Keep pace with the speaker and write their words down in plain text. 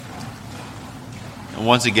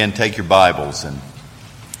Once again, take your Bibles and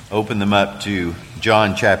open them up to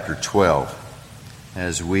John chapter 12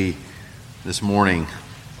 as we this morning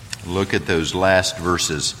look at those last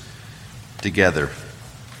verses together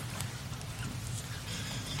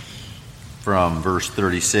from verse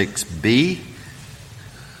 36b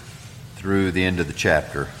through the end of the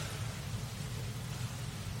chapter.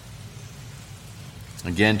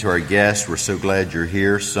 Again, to our guests, we're so glad you're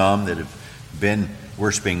here. Some that have been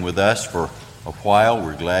worshiping with us for a while,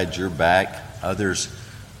 we're glad you're back. Others,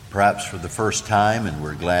 perhaps for the first time, and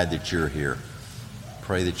we're glad that you're here.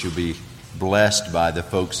 Pray that you'll be blessed by the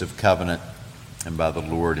folks of Covenant and by the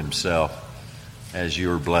Lord Himself as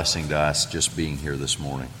you're blessing to us just being here this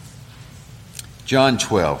morning. John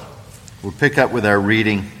 12. We'll pick up with our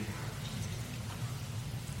reading,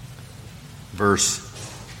 verse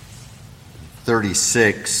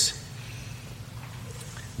 36.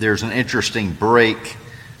 There's an interesting break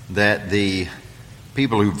that the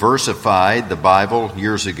people who versified the Bible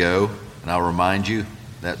years ago, and I'll remind you,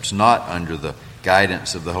 that's not under the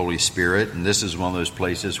guidance of the Holy Spirit, and this is one of those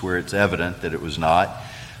places where it's evident that it was not.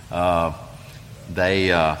 They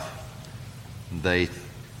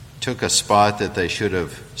took a spot that they should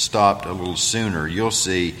have stopped a little sooner. You'll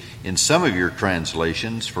see in some of your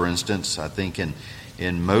translations, for instance, I think in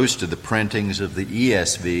most of the printings of the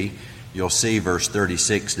ESV, you'll see verse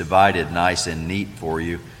 36 divided nice and neat for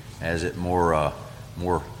you, as it more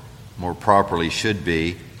properly should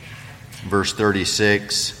be. Verse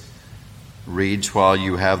 36 reads, "While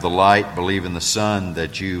you have the light, believe in the Son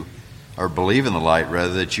that you, or believe in the light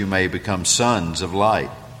rather, that you may become sons of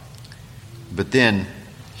light." But then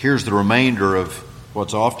here's the remainder of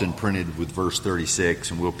what's often printed with verse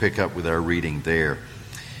 36, and we'll pick up with our reading there.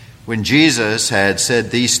 "When Jesus had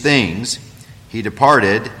said these things, he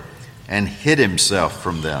departed and hid himself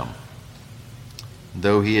from them.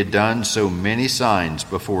 Though he had done so many signs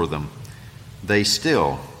before them, they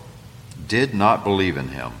still did not believe in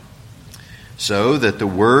him. So that the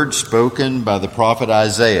word spoken by the prophet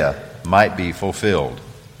Isaiah might be fulfilled.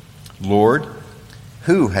 'Lord,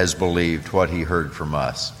 who has believed what he heard from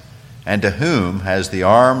us? And to whom has the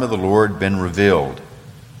arm of the Lord been revealed?'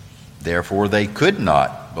 Therefore they could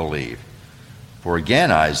not believe. For again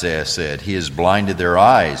Isaiah said, 'He has blinded their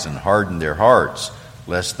eyes and hardened their hearts,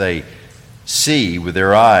 lest they see with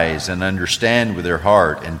their eyes and understand with their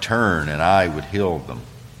heart and turn, and I would heal them.'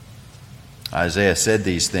 Isaiah said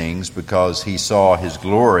these things because he saw his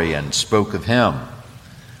glory and spoke of him.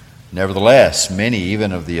 Nevertheless, many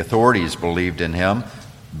even of the authorities believed in him,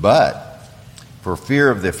 but for fear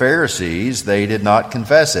of the Pharisees, they did not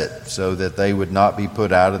confess it, so that they would not be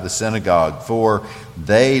put out of the synagogue. For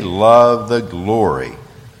they love the glory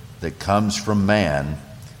that comes from man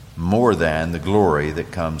more than the glory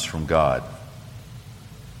that comes from God.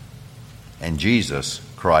 And Jesus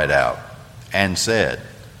cried out and said,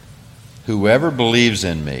 'Whoever believes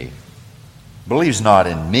in me, believes not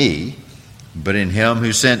in me, but in him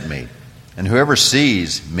who sent me. And whoever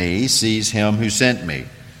sees me, sees him who sent me.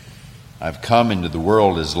 I've come into the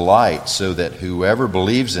world as light, so that whoever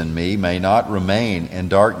believes in me may not remain in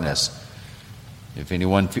darkness. If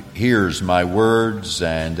anyone hears my words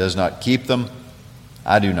and does not keep them,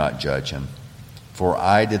 I do not judge him. For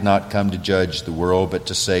I did not come to judge the world, but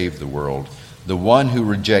to save the world. The one who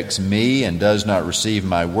rejects me and does not receive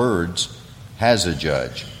my words has a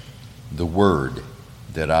judge. The word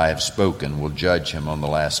that I have spoken will judge him on the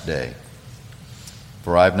last day.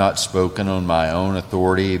 For I have not spoken on my own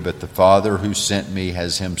authority, but the Father who sent me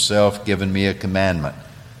has himself given me a commandment,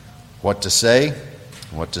 what to say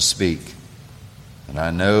and what to speak. And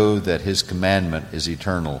I know that his commandment is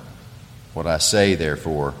eternal. What I say,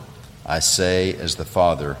 therefore, I say as the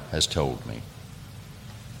Father has told me.'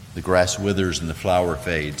 The grass withers and the flower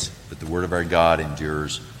fades, but the word of our God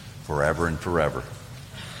endures forever and forever."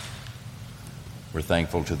 We're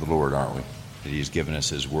thankful to the Lord, aren't we, that He's given us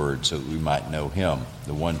His word so that we might know Him,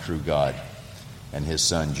 the one true God, and His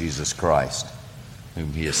Son, Jesus Christ,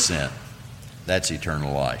 whom He has sent. That's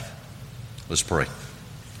eternal life. Let's pray.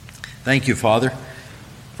 Thank you, Father,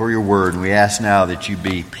 for your word. And we ask now that you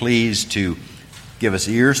be pleased to give us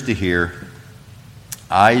ears to hear,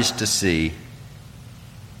 eyes to see,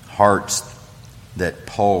 hearts that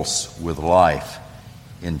pulse with life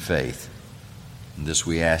in faith. And this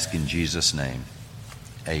we ask in Jesus' name.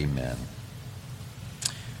 Amen.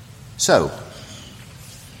 So,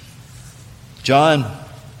 John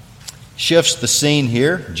shifts the scene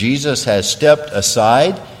here. Jesus has stepped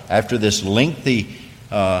aside after this lengthy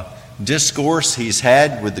discourse he's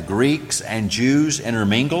had with the Greeks and Jews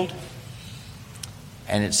intermingled.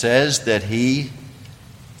 And it says that he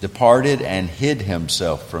departed and hid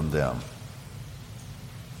himself from them.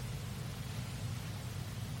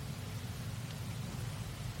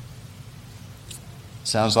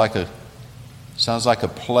 Sounds like a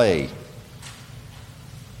play.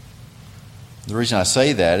 The reason I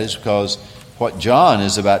say that is because what John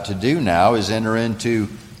is about to do now is enter into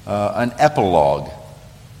an epilogue.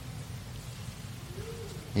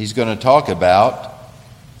 He's going to talk about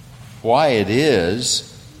why it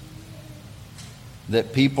is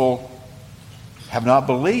that people have not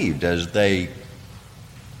believed as they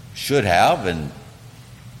should have, and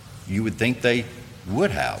you would think they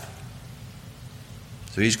would have.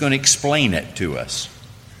 So he's going to explain it to us.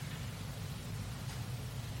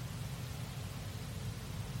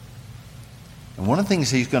 And one of the things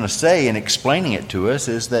he's going to say in explaining it to us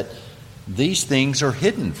is that these things are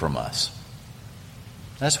hidden from us.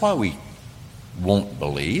 That's why we won't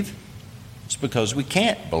believe. It's because we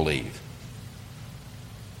can't believe.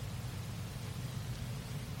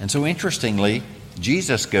 And so interestingly,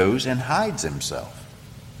 Jesus goes and hides himself.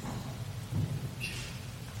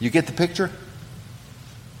 You get the picture?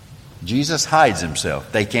 Jesus hides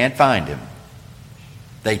himself. They can't find him.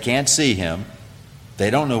 They can't see him. They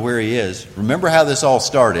don't know where he is. Remember how this all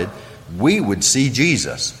started? We would see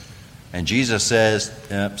Jesus. And Jesus says,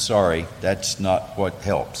 sorry, that's not what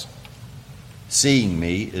helps. Seeing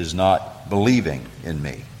me is not believing in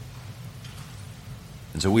me.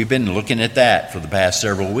 And so we've been looking at that for the past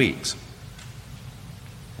several weeks.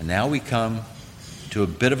 And now we come to a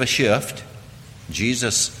bit of a shift.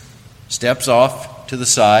 Jesus steps off to the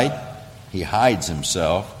side. He hides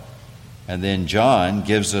himself. And then John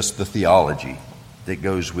gives us the theology that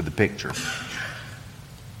goes with the picture.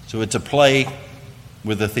 So it's a play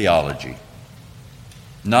with a theology.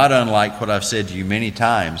 Not unlike what I've said to you many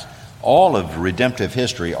times, all of redemptive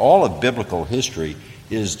history, all of biblical history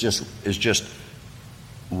is just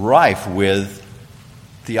rife with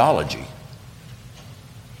theology.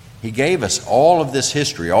 He gave us all of this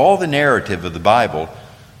history, all the narrative of the Bible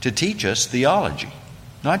to teach us theology,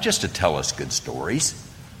 not just to tell us good stories.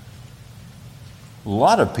 A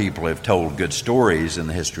lot of people have told good stories in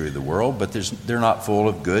the history of the world, but they're not full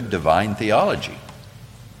of good divine theology.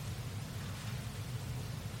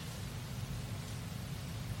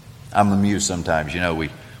 I'm amused sometimes.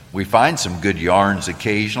 We find some good yarns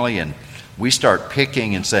occasionally, and we start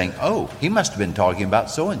picking and saying, oh, he must have been talking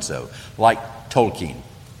about so-and-so, like Tolkien.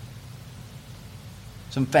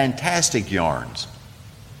 Some fantastic yarns.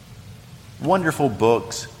 Wonderful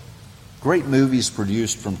books. Great movies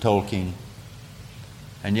produced from Tolkien.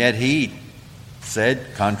 And yet he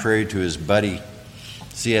said, contrary to his buddy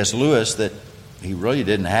C.S. Lewis, that he really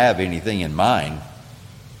didn't have anything in mind.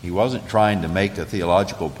 He wasn't trying to make a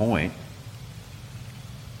theological point.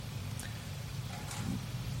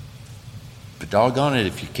 But doggone it,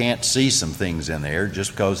 if you can't see some things in there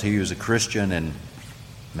just because he was a Christian and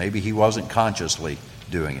maybe he wasn't consciously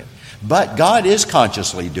doing it. But God is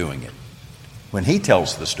consciously doing it when he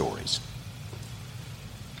tells the stories.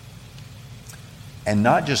 And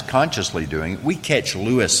not just consciously doing it. We catch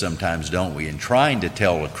Lewis sometimes, don't we, in trying to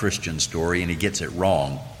tell a Christian story and he gets it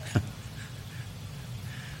wrong.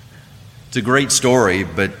 It's a great story,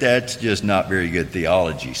 but that's just not very good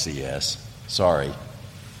theology, C.S. Sorry.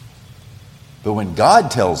 But when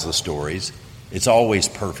God tells the stories, it's always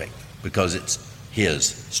perfect because it's his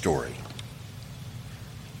story.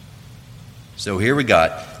 So here we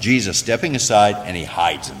got Jesus stepping aside and he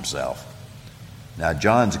hides himself. Now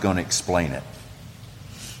John's going to explain it.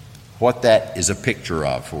 What that is a picture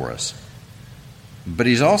of for us. But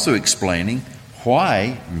he's also explaining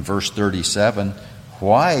why, in verse 37,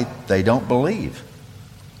 why they don't believe.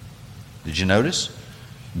 Did you notice?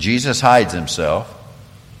 Jesus hides himself.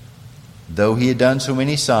 Though he had done so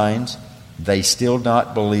many signs, they still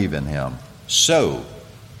not believe in him, so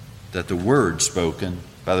that the word spoken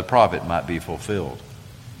by the prophet might be fulfilled.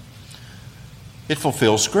 It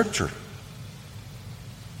fulfills Scripture.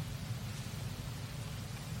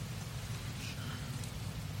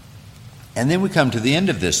 And then we come to the end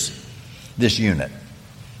of this unit.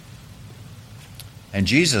 And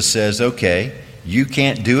Jesus says, okay, you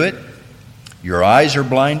can't do it. Your eyes are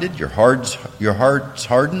blinded. Your heart's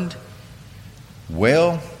hardened.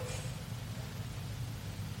 Well,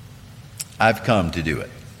 I've come to do it.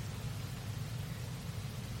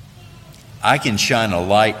 I can shine a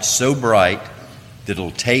light so bright that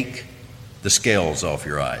it'll take the scales off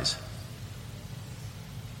your eyes.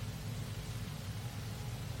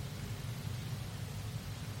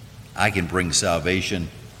 I can bring salvation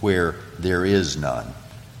where there is none.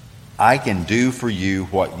 I can do for you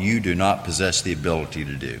what you do not possess the ability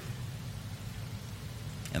to do.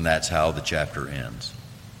 And that's how the chapter ends.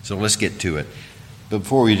 So let's get to it. But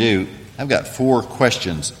before we do, I've got 4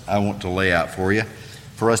 questions I want to lay out for you,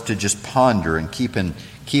 for us to just ponder and keep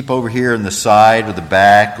keep over here in the side or the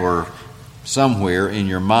back or somewhere in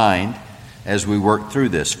your mind as we work through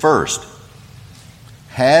this. First,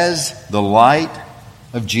 has the light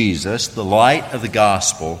of Jesus, the light of the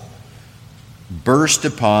gospel, burst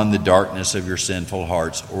upon the darkness of your sinful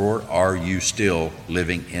hearts, or are you still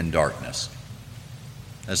living in darkness?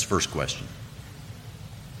 That's the first question.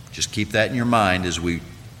 Just keep that in your mind as we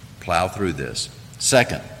plow through this.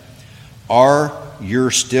 Second, are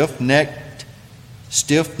your stiff necks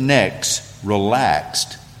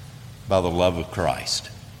relaxed by the love of Christ?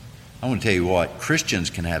 I want to tell you what, Christians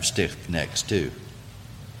can have stiff necks too.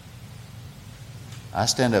 I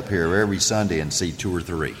stand up here every Sunday and see 2 or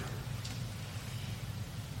 3.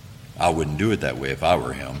 I wouldn't do it that way if I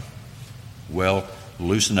were him. Well,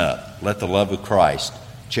 loosen up. Let the love of Christ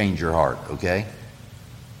change your heart, okay?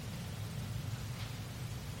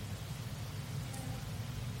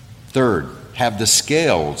 Third, have the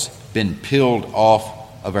scales been peeled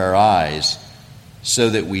off of our eyes so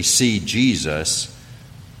that we see Jesus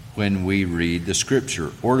when we read the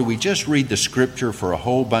Scripture? Or do we just read the Scripture for a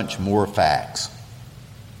whole bunch more facts?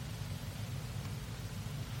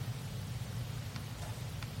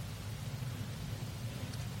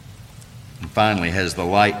 And finally, has the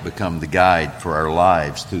light become the guide for our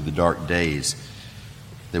lives through the dark days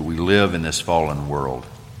that we live in this fallen world?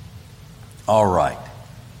 All right.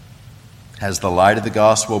 Has the light of the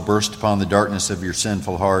gospel burst upon the darkness of your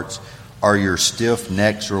sinful hearts? Are your stiff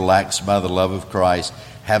necks relaxed by the love of Christ?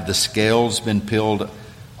 Have the scales been peeled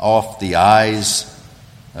off the eyes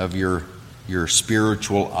of your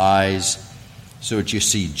spiritual eyes so that you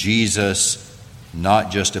see Jesus, not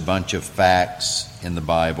just a bunch of facts in the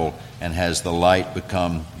Bible? And has the light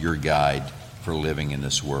become your guide for living in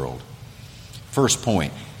this world? First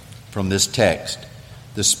point from this text,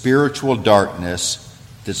 the spiritual darkness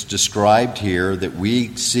that's described here that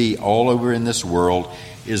we see all over in this world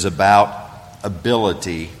is about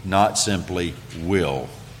ability, not simply will.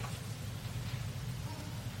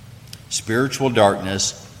 Spiritual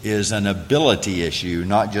darkness is an ability issue,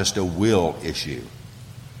 not just a will issue.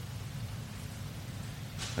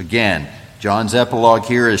 Again, John's epilogue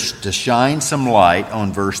here is to shine some light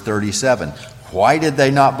on verse 37. Why did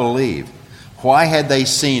they not believe? Why had they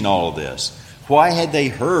seen all of this? Why had they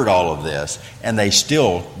heard all of this and they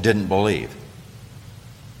still didn't believe?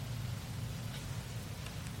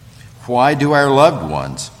 Why do our loved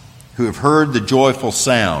ones who have heard the joyful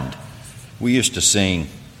sound? We used to sing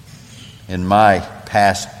in my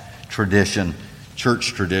past tradition,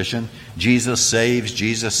 church tradition, Jesus saves,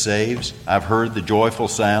 Jesus saves. I've heard the joyful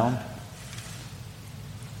sound.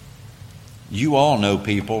 You all know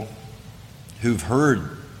people who've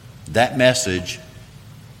heard that message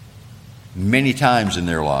many times in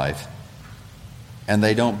their life, and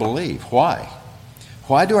they don't believe. Why?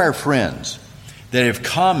 Why do our friends that have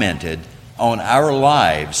commented on our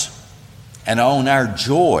lives and on our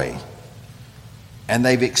joy, and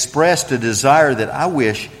they've expressed a desire that I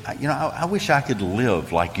wish I could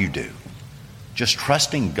live like you do, just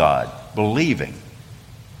trusting God, believing.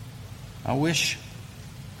 I wish,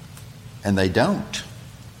 and they don't.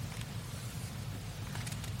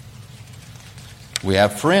 We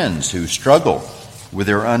have friends who struggle with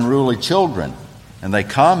their unruly children, and they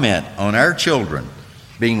comment on our children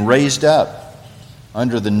being raised up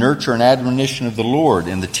under the nurture and admonition of the Lord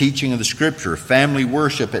in the teaching of the Scripture, family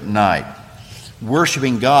worship at night,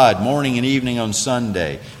 worshiping God morning and evening on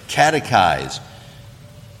Sunday, catechize.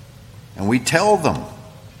 And we tell them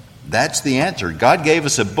that's the answer. God gave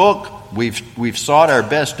us a book. We've sought our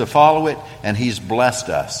best to follow it, and He's blessed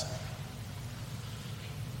us.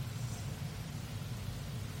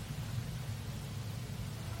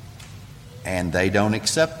 And they don't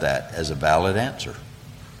accept that as a valid answer.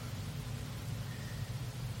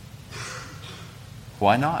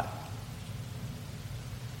 Why not?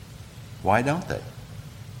 Why don't they?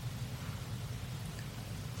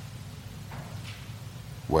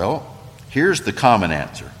 Well, here's the common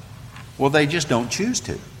answer. Well, they just don't choose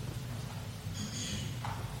to.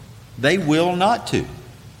 They will not to.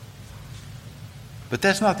 But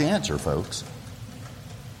that's not the answer, folks.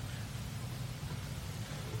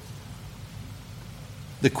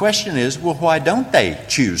 The question is, well, why don't they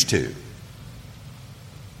choose to?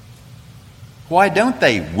 Why don't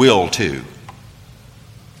they will to?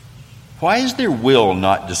 Why is their will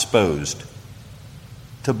not disposed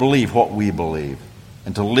to believe what we believe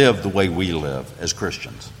and to live the way we live as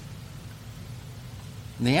Christians?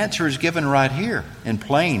 And the answer is given right here in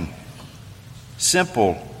plain,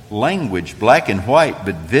 simple language, black and white,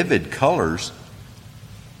 but vivid colors.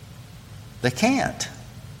 They can't.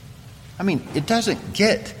 I mean, it doesn't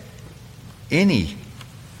get any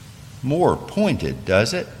more pointed,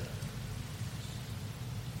 does it?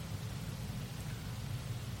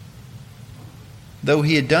 Though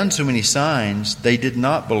he had done so many signs, they did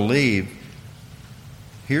not believe.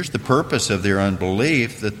 Here's the purpose of their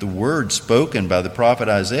unbelief, that the word spoken by the prophet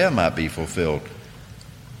Isaiah might be fulfilled.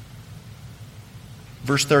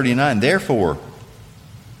 Verse 39, therefore,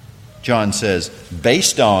 John says,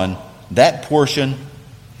 based on that portion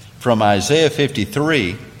from Isaiah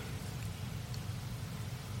 53,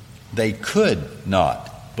 they could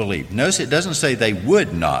not believe. Notice it doesn't say they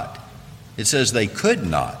would not. It says they could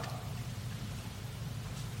not.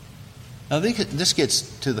 Now this gets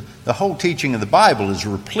to the whole teaching of the Bible is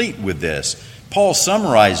replete with this. Paul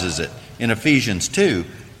summarizes it in Ephesians 2.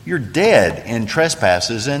 You're dead in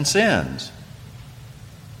trespasses and sins.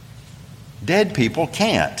 Dead people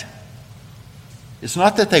can't. It's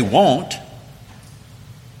not that they won't.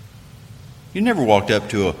 You never walked up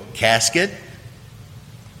to a casket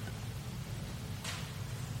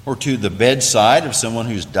or to the bedside of someone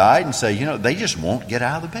who's died and say, they just won't get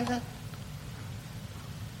out of the bed.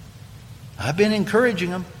 I've been encouraging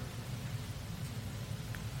them.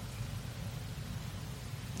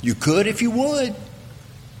 You could if you would.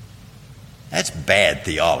 That's bad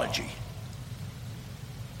theology.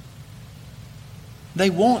 They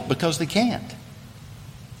won't because they can't.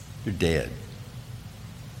 They're dead.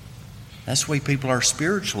 That's the way people are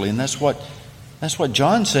spiritually, and that's what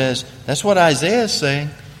John says. That's what Isaiah is saying.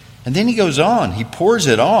 And then he goes on. He pours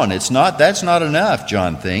it on. That's not enough,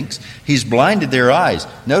 John thinks. He's blinded their eyes.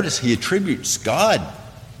 Notice he attributes God.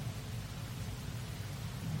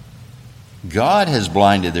 God has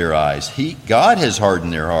blinded their eyes. God has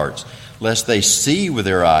hardened their hearts, lest they see with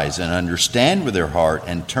their eyes and understand with their heart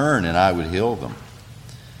and turn, and I would heal them.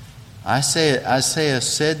 Isaiah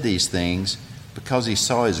said these things because he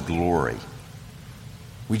saw his glory.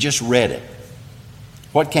 We just read it.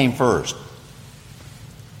 What came first?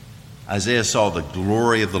 Isaiah saw the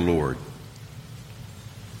glory of the Lord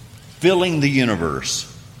filling the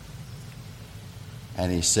universe.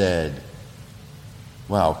 And he said,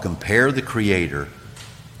 wow, compare the Creator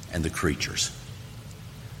and the creatures.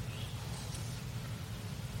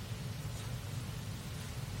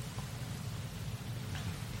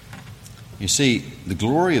 You see, the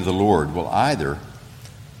glory of the Lord will either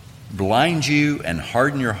blind you and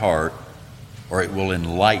harden your heart, or it will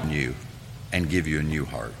enlighten you and give you a new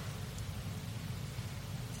heart.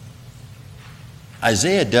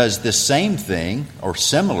 Isaiah does this same thing, or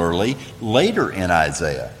similarly, later in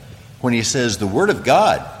Isaiah, when he says the Word of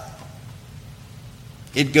God,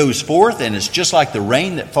 it goes forth and it's just like the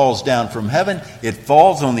rain that falls down from heaven. It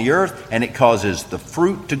falls on the earth and it causes the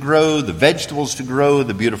fruit to grow, the vegetables to grow,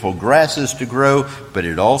 the beautiful grasses to grow, but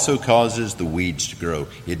it also causes the weeds to grow.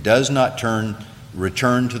 It does not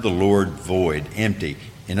return to the Lord void, empty.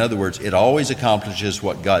 In other words, it always accomplishes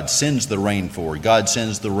what God sends the rain for. God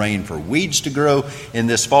sends the rain for weeds to grow in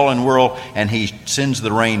this fallen world, and He sends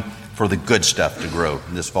the rain for the good stuff to grow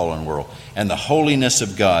in this fallen world. And the holiness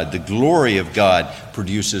of God, the glory of God,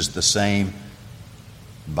 produces the same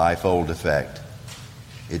bifold effect.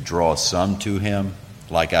 It draws some to Him,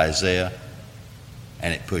 like Isaiah,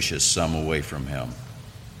 and it pushes some away from Him.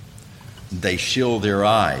 They shield their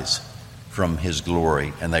eyes from His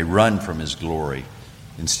glory, and they run from His glory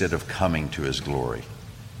instead of coming to His glory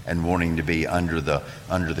and wanting to be under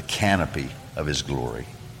the canopy of His glory.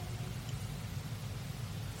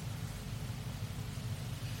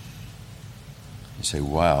 You say,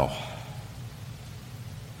 wow,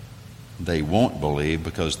 they won't believe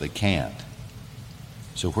because they can't.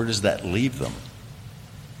 So where does that leave them?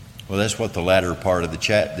 Well, that's what the latter part of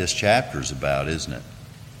this chapter is about, isn't it?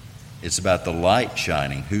 It's about the light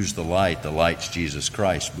shining. Who's the light? The light's Jesus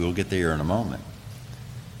Christ. We'll get there in a moment.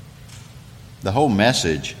 The whole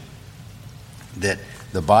message that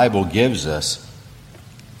the Bible gives us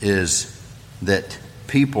is that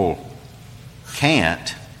people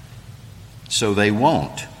can't, so they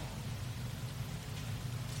won't.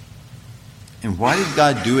 And why did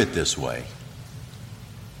God do it this way?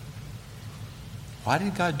 Why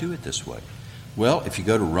did God do it this way? Well, if you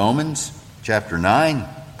go to Romans chapter 9,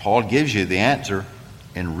 Paul gives you the answer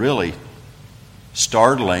in really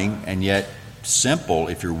startling and yet simple,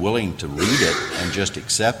 if you're willing to read it and just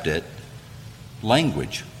accept it,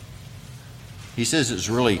 language. He says it's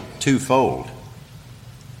really twofold.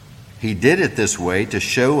 He did it this way to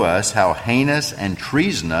show us how heinous and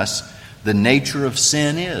treasonous the nature of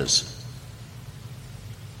sin is.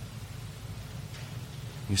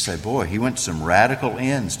 You say, boy, he went to some radical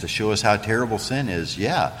ends to show us how terrible sin is.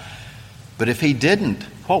 Yeah. But if he didn't,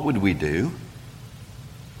 what would we do?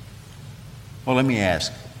 Well, let me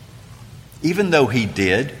ask. Even though he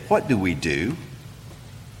did, what do?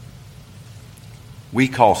 We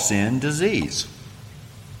call sin disease.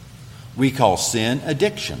 We call sin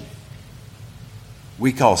addiction.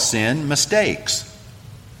 We call sin mistakes.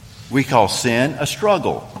 We call sin a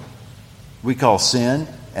struggle. We call sin,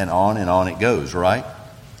 and on it goes, right?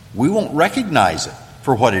 We won't recognize it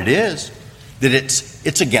for what it is, that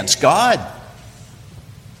it's against God.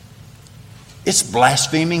 It's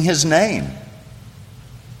blaspheming his name.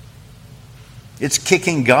 It's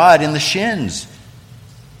kicking God in the shins,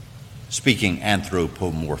 speaking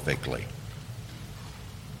anthropomorphically.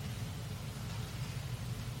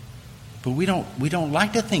 But we don't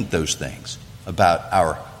like to think those things about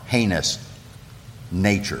our heinous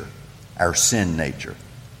nature, our sin nature,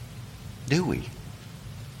 do we?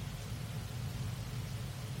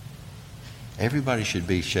 Everybody should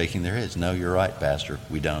be shaking their heads. No, you're right, Pastor.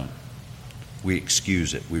 We don't. We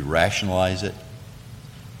excuse it. We rationalize it.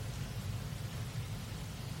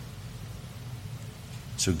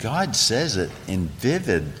 So God says it in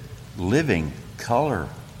vivid, living color.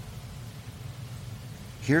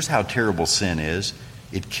 Here's how terrible sin is.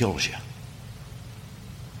 It kills you.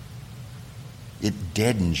 It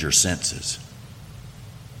deadens your senses.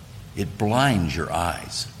 It blinds your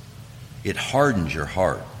eyes. It hardens your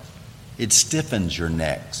heart. It stiffens your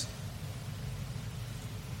necks.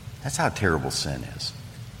 That's how terrible sin is.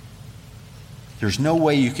 There's no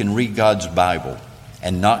way you can read God's Bible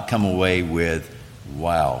and not come away with,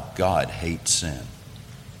 wow, God hates sin.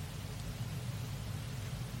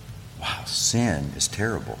 Wow, sin is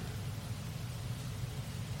terrible.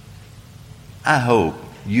 I hope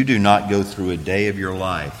you do not go through a day of your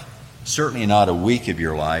life, certainly not a week of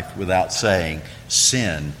your life, without saying,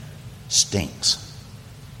 sin stinks.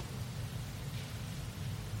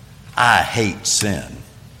 I hate sin.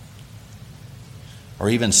 Or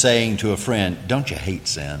even saying to a friend, don't you hate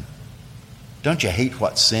sin? Don't you hate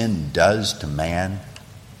what sin does to man?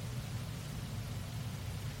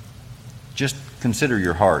 Just consider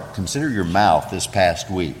your heart. Consider your mouth this past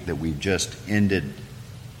week that we've just ended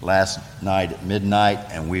last night at midnight,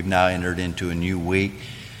 and we've now entered into a new week.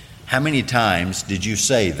 How many times did you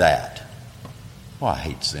say that? Well, I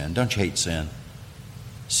hate sin. Don't you hate sin?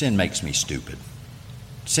 Sin makes me stupid.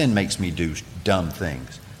 Sin makes me do dumb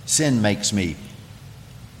things. Sin makes me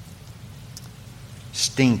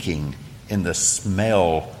stinking in the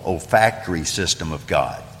smell olfactory system of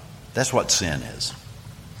God. That's what sin is.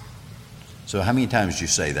 So how many times did you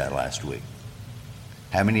say that last week?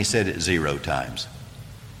 How many said it 0 times?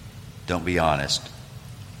 Don't be honest.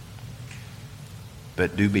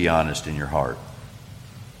 But do be honest in your heart.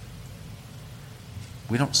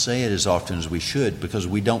 We don't say it as often as we should because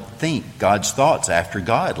we don't think God's thoughts after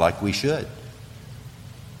God like we should.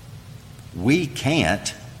 We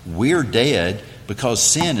can't. We're dead because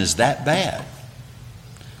sin is that bad.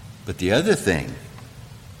 But the other thing,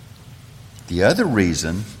 the other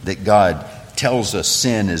reason that God tells us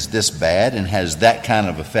sin is this bad and has that kind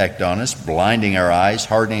of effect on us, blinding our eyes,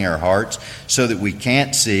 hardening our hearts, so that we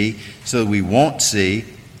can't see, so that we won't see,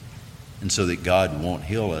 and so that God won't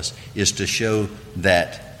heal us, is to show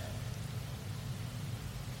that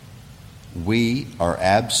we are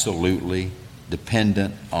absolutely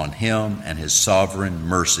dependent on Him and His sovereign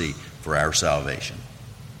mercy for our salvation.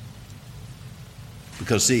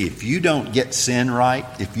 Because see, if you don't get sin right,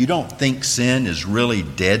 if you don't think sin is really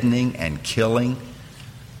deadening and killing,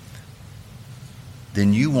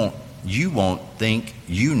 then you won't think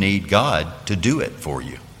you need God to do it for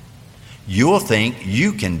you. You'll think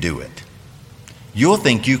you can do it. You'll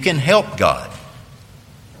think you can help God.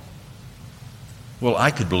 Well, I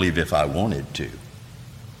could believe if I wanted to.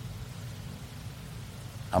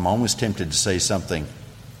 I'm almost tempted to say something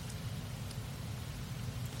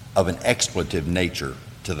of an expletive nature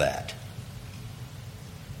to that.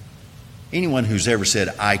 Anyone who's ever said,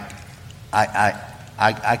 I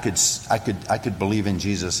could believe in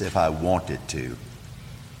Jesus if I wanted to,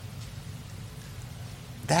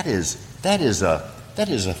 that is a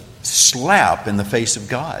slap in the face of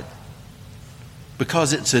God,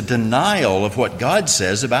 because it's a denial of what God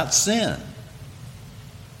says about sin.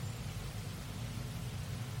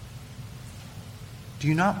 Do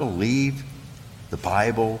you not believe the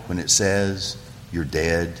Bible when it says you're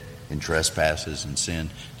dead in trespasses and sin?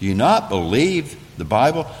 Do you not believe the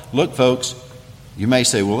Bible? Look, folks, you may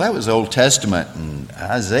say, well, that was Old Testament and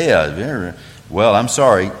Isaiah. Well, I'm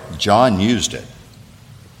sorry, John used it.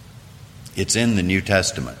 It's in the New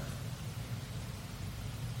Testament.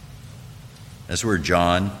 That's where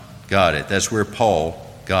John got it. That's where Paul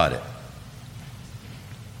got it.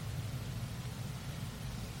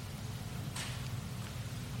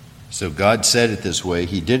 So God said it this way,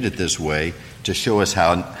 he did it this way to show us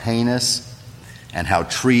how heinous and how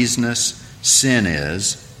treasonous sin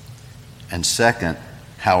is, and second,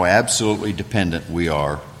 how absolutely dependent we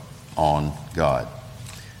are on God.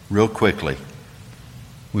 Real quickly,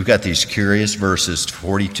 we've got these curious verses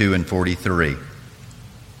 42 and 43.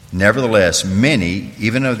 Nevertheless, many,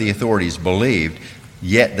 even of the authorities, believed,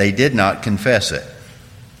 yet they did not confess it,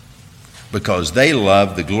 because they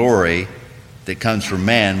loved the glory that comes from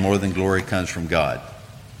man more than glory comes from God.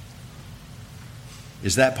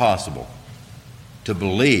 Is that possible? To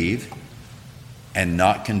believe and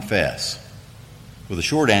not confess? Well, the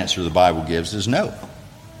short answer the Bible gives is no.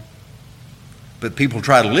 But people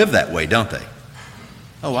try to live that way, don't they?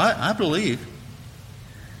 Oh, I believe.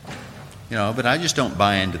 But I just don't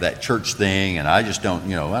buy into that church thing, and I just don't,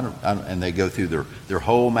 and they go through their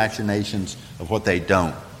whole machinations of what they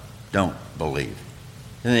don't believe.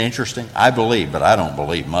 Isn't it interesting? I believe, but I don't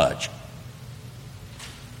believe much.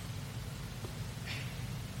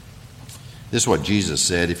 This is what Jesus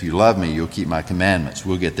said, if you love me, you'll keep my commandments.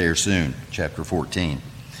 We'll get there soon, chapter 14.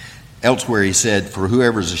 Elsewhere he said, for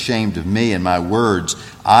whoever is ashamed of me and my words,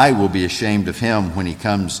 I will be ashamed of him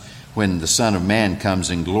when the Son of Man comes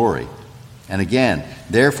in glory. And again,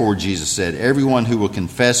 therefore Jesus said, everyone who will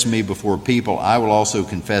confess me before people, I will also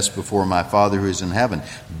confess before my Father who is in heaven.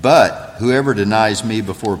 But whoever denies me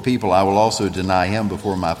before people, I will also deny him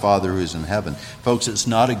before my Father who is in heaven. Folks, it's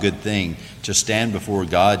not a good thing to stand before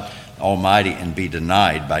God Almighty and be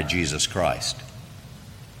denied by Jesus Christ.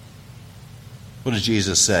 What does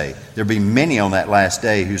Jesus say? There'll be many on that last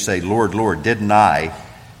day who say, Lord, Lord, didn't I?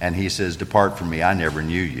 And he says, depart from me, I never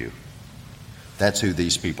knew you. That's who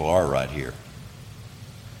these people are right here.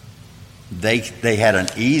 They had an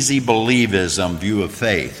easy believism view of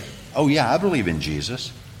faith. Oh yeah, I believe in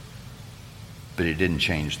Jesus. But it didn't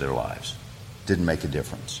change their lives. Didn't make a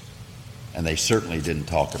difference. And they certainly didn't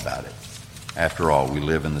talk about it. After all, we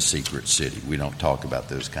live in the secret city. We don't talk about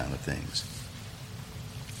those kind of things.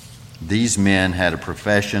 These men had a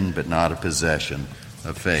profession but not a possession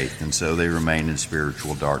of faith, and so they remained in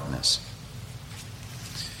spiritual darkness.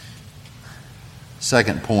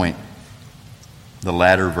 Second point, the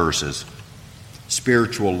latter verses.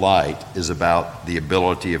 Spiritual light is about the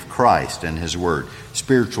ability of Christ and his word.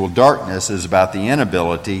 Spiritual darkness is about the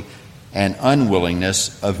inability and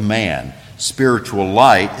unwillingness of man. Spiritual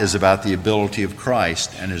light is about the ability of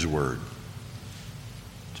Christ and his word.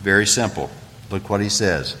 It's very simple. Look what he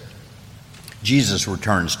says. Jesus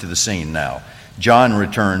returns to the scene now. John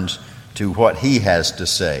returns to what he has to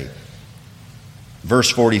say.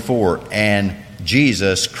 Verse 44, and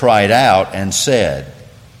Jesus cried out and said.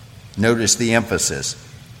 Notice the emphasis.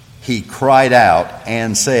 He cried out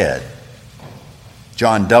and said.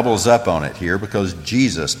 John doubles up on it here because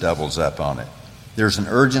Jesus doubles up on it. There's an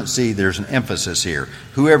urgency, there's an emphasis here.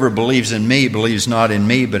 Whoever believes in me believes not in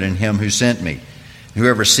me, but in him who sent me.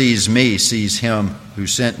 Whoever sees me sees him who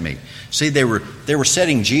sent me. See, they were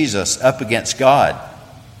setting Jesus up against God.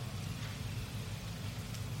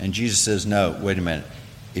 And Jesus says, no, wait a minute.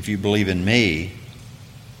 If you believe in me,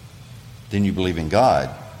 then you believe in God.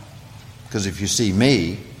 Because if you see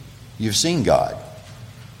me, you've seen God.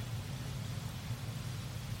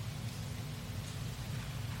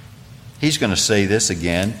 He's going to say this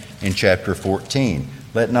again in chapter 14.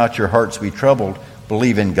 Let not your hearts be troubled.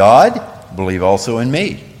 Believe in God, believe also in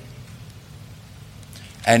me.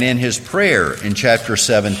 And in his prayer in chapter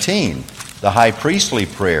 17, the high priestly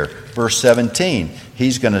prayer, verse 17,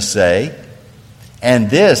 he's going to say,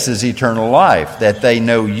 and this is eternal life, that they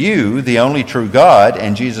know you, the only true God,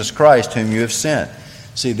 and Jesus Christ, whom you have sent.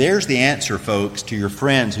 See, there's the answer, folks, to your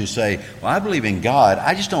friends who say, well, I believe in God,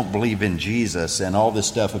 I just don't believe in Jesus and all this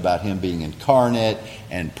stuff about him being incarnate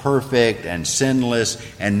and perfect and sinless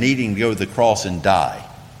and needing to go to the cross and die.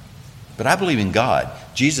 But I believe in God.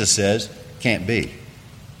 Jesus says, can't be.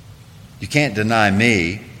 You can't deny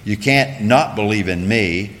me. You can't not believe in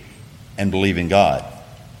me and believe in God.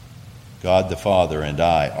 God the Father and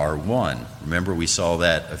I are one. Remember, we saw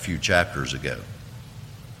that a few chapters ago.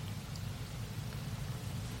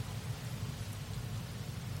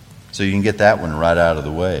 So you can get that one right out of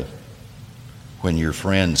the way. When your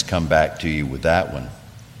friends come back to you with that one,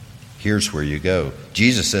 here's where you go.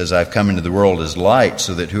 Jesus says, I've come into the world as light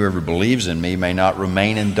so that whoever believes in me may not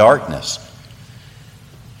remain in darkness.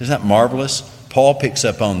 Isn't that marvelous? Paul picks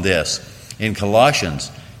up on this in Colossians,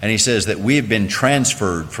 and he says that we have been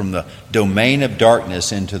transferred from the domain of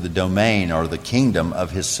darkness into the domain or the kingdom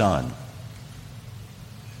of his Son.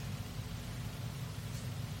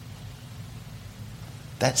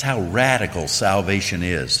 That's how radical salvation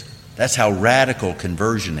is. That's how radical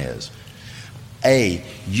conversion is.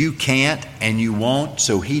 You can't and you won't,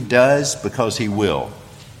 so He does because He will.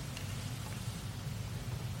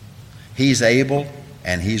 He's able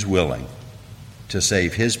and He's willing to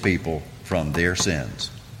save His people from their sins.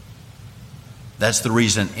 That's the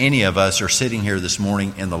reason any of us are sitting here this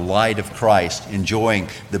morning in the light of Christ, enjoying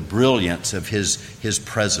the brilliance of His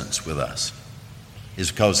presence with us, is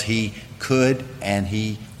because He could and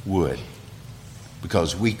He would,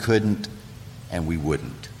 because we couldn't and we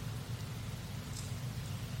wouldn't.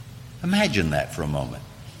 Imagine that for a moment.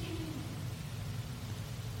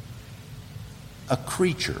 A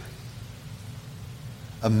creature,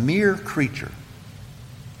 a mere creature,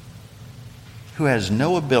 who has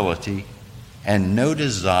no ability and no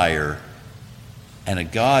desire, and a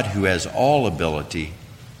God who has all ability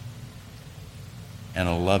and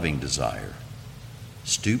a loving desire,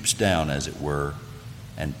 stoops down, as it were,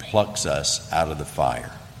 and plucks us out of the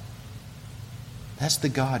fire. That's the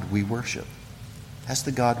God we worship. That's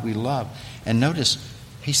the God we love. And notice,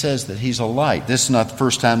 He says that He's a light. This is not the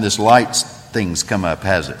first time this light thing's come up,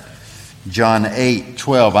 has it? John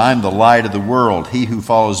 8:12, I'm the light of the world. He who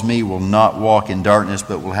follows me will not walk in darkness,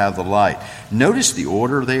 but will have the light. Notice the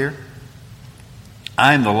order there.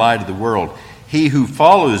 I'm the light of the world. He who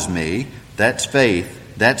follows me, that's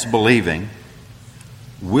faith, that's believing,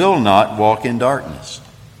 will not walk in darkness.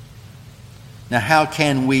 Now, how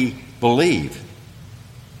can we believe?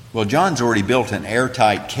 Well, John's already built an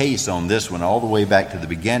airtight case on this one all the way back to the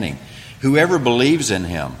beginning. Whoever believes in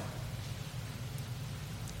Him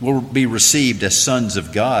will be received as sons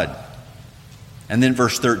of God. And then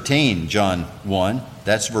verse 13, John 1,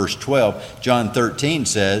 that's verse 12. John 13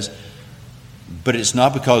 says, but it's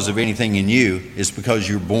not because of anything in you, it's because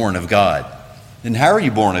you're born of God. Then how are you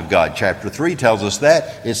born of God? Chapter 3 tells us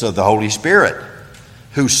that. It's of the Holy Spirit,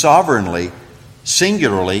 who sovereignly,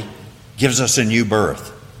 singularly, gives us a new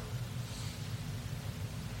birth.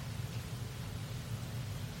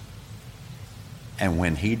 And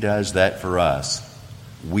when He does that for us,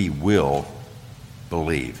 we will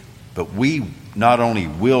believe. But we not only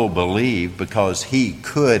will believe because He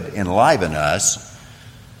could enliven us,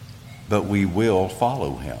 but we will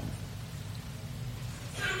follow Him.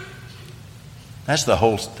 That's the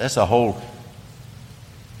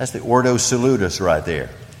Ordo Salutis right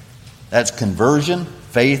there. That's conversion,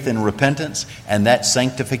 faith and repentance, and that's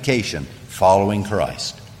sanctification, following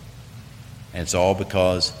Christ. And it's all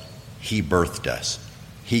because He birthed us.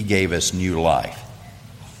 He gave us new life.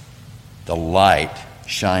 The light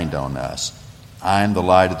shined on us. I am the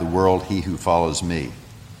light of the world, he who follows me.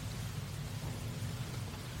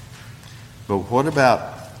 But what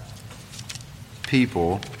about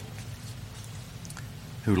people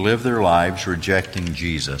who live their lives rejecting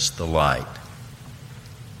Jesus, the light?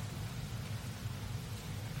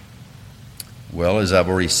 Well, as I've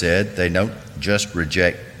already said, they don't just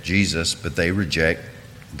reject Jesus, but they reject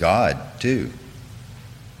God too.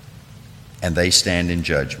 And they stand in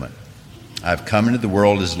judgment. I've come into the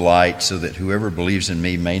world as light so that whoever believes in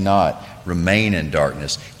me may not remain in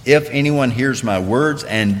darkness. If anyone hears my words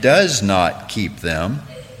and does not keep them,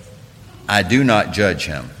 I do not judge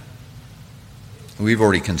him. We've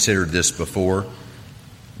already considered this before.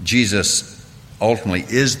 Jesus ultimately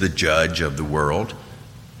is the judge of the world,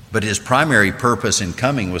 but his primary purpose in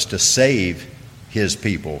coming was to save his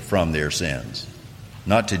people from their sins,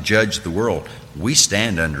 not to judge the world. We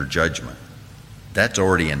stand under judgment. That's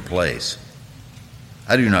already in place.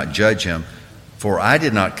 I do not judge him, for I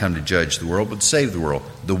did not come to judge the world, but to save the world.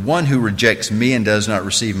 The one who rejects me and does not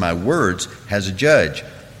receive my words has a judge.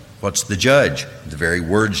 What's the judge? The very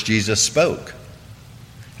words Jesus spoke.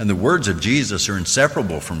 And the words of Jesus are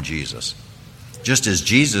inseparable from Jesus, just as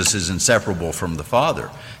Jesus is inseparable from the Father.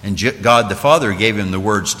 And God the Father gave him the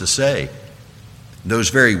words to say. Those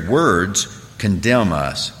very words condemn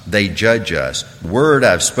us. They judge us. Word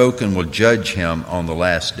I've spoken will judge him on the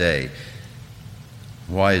last day.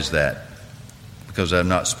 Why is that? Because I've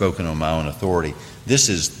not spoken on my own authority. This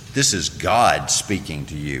is God speaking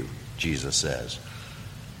to you, Jesus says.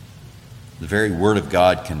 The very word of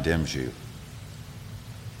God condemns you.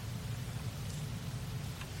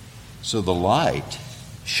 So the light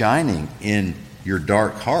shining in your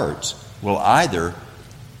dark hearts will either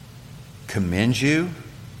commend you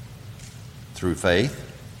through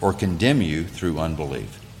faith or condemn you through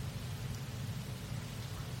unbelief.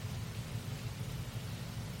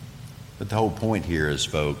 But the whole point here is,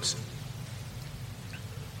 folks,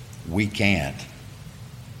 we can't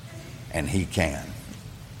and he can.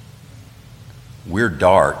 We're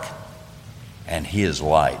dark and he is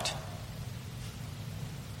light.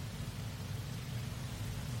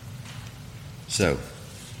 So,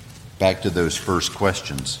 back to those first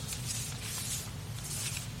questions.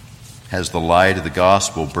 has the light of the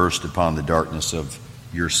gospel burst upon the darkness of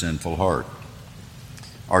your sinful heart?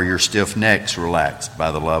 Are your stiff necks relaxed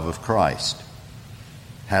by the love of Christ?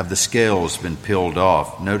 Have the scales been peeled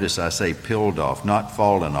off? Notice I say peeled off, not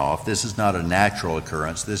fallen off. This is not a natural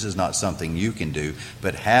occurrence. This is not something you can do.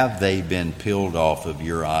 But have they been peeled off of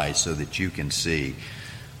your eyes so that you can see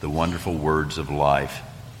the wonderful words of life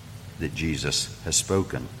that Jesus has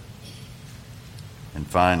spoken? And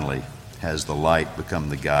finally, has the light become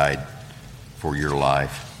the guide for your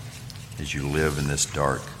life as you live in this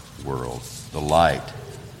dark world? The light,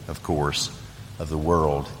 of course, of the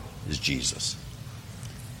world is Jesus.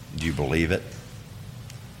 Do you believe it?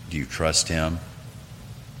 Do you trust him?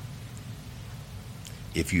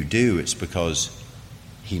 If you do, it's because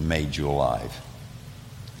he made you alive.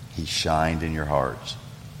 He shined in your hearts.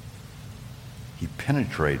 He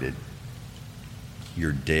penetrated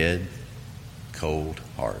your dead, cold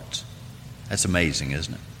hearts. That's amazing,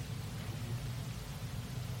 isn't it?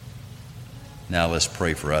 Now let's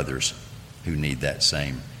pray for others who need that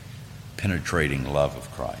same penetrating love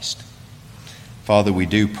of Christ. Father, we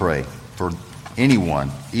do pray for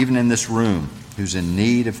anyone, even in this room, who's in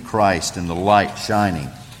need of Christ and the light shining,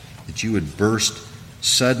 that you would burst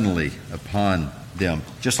suddenly upon them,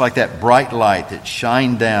 just like that bright light that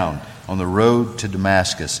shined down on the road to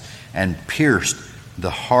Damascus and pierced the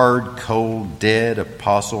hard, cold, dead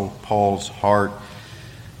Apostle Paul's heart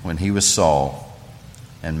when he was Saul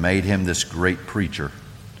and made him this great preacher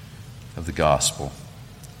of the gospel.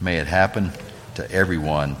 May it happen to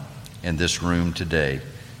everyone in this room today.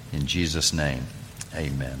 In Jesus' name,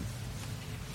 amen.